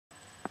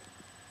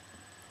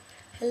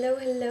Hello,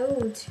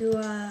 hello to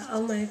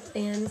all my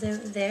fans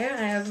out there.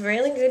 I have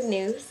really good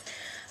news.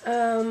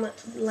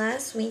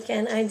 Last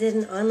weekend I did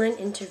an online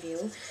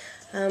interview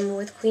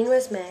with Queen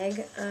West Mag.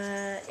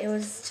 It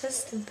was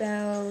just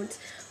about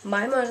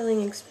my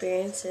modeling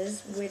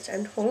experiences, which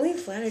I'm totally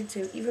flattered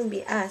to even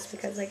be asked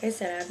because, like I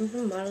said, I haven't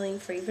been modeling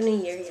for even a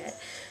year yet.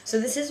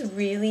 So this is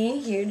really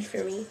huge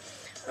for me.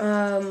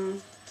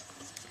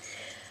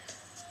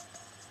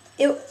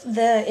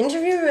 The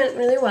interview went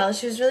really well.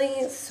 She was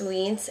really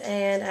sweet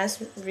and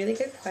asked really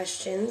good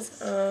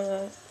questions.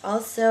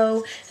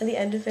 Also, at the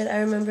end of it, I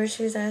remember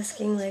she was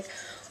asking, like,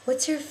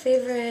 what's your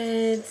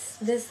favorite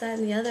this, that,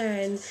 and the other?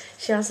 And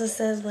she also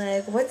said,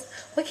 like, what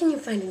can you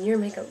find in your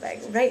makeup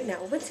bag right now?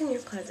 What's in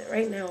your closet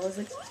right now? I was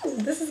like, ooh,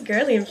 this is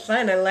girly and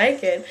fun. I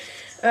like it.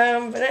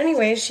 But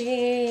anyway, this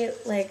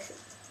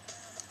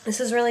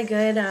is really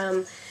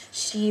good.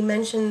 She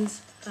mentioned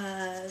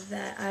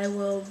that I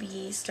will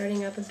be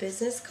starting up a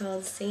business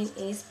called Saint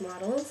Ace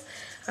Models,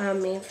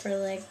 made for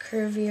like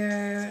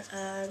curvier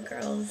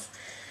girls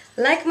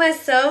like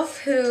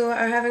myself who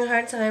are having a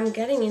hard time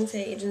getting into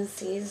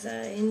agencies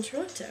in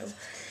Toronto.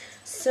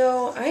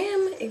 So I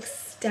am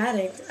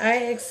ecstatic.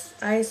 I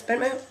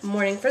spent my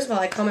morning, first of all,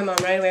 I called my mom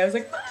right away. I was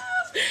like, Mom,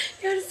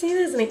 you gotta see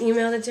this. And I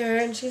emailed it to her,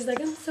 and she's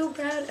like, I'm so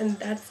proud. And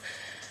that's,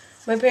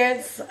 my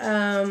parents,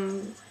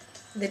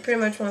 they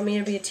pretty much want me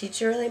to be a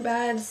teacher really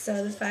bad,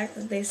 so the fact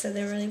that they said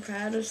they're really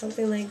proud of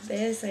something like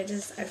this, I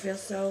feel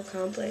so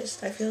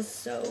accomplished. I feel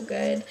so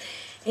good.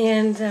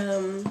 And,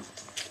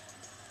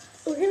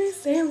 what can I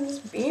say? I'm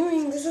just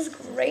beaming. This is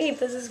great.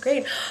 This is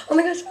great. Oh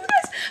my gosh,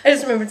 I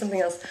just remembered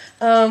something else.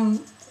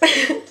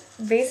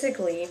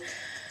 Basically,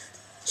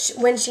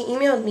 when she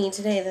emailed me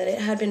today that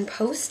it had been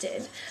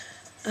posted,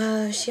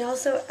 she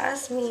also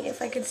asked me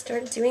if I could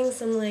start doing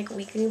some, like,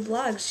 weekly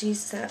blogs. She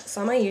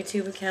saw my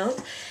YouTube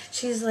account.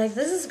 She's like,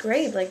 this is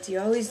great. Like, do you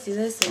always do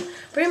this? And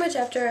pretty much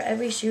after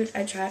every shoot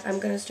I'm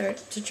going to start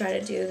to try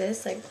to do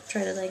this, like,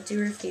 try to, like, do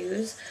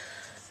reviews.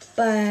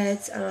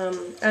 But,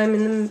 I'm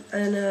in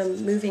a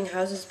moving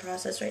houses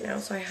process right now,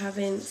 so I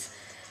haven't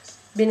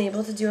been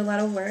able to do a lot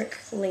of work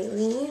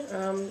lately,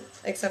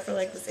 except for,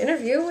 like, this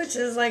interview, which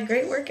is, like,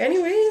 great work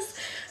anyways.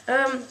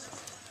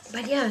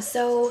 But yeah,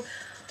 so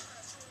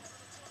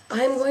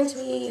I'm going to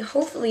be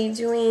hopefully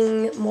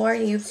doing more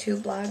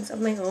YouTube blogs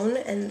of my own,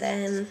 and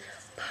then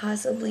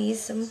possibly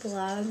some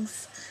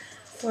blogs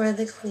for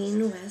the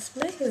Queen West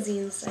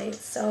magazine site.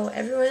 So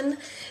everyone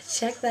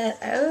check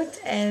that out,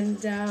 and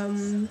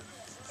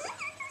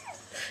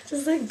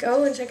just like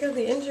go and check out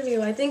the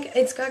interview. I think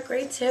it's got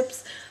great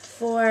tips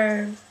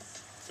for,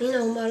 you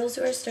know, models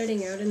who are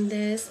starting out in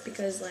this,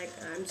 because like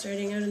I'm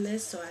starting out in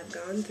this, so I've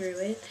gone through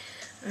it.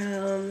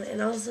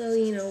 And also,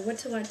 you know, what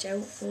to watch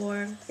out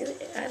for.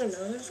 I don't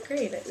know, it's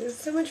great. It was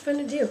so much fun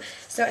to do.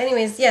 So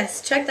anyways,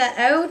 yes, check that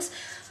out.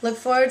 Look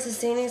forward to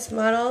seeing these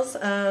models.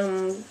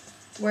 I've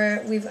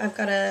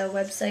got a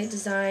website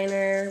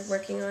designer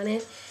working on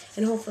it,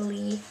 and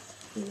hopefully,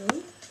 you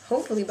know,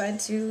 hopefully by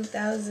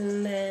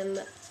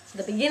the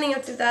beginning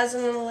of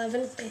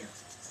 2011, bam,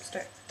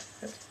 start.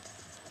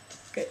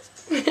 Good.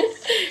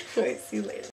 Alright, see you later.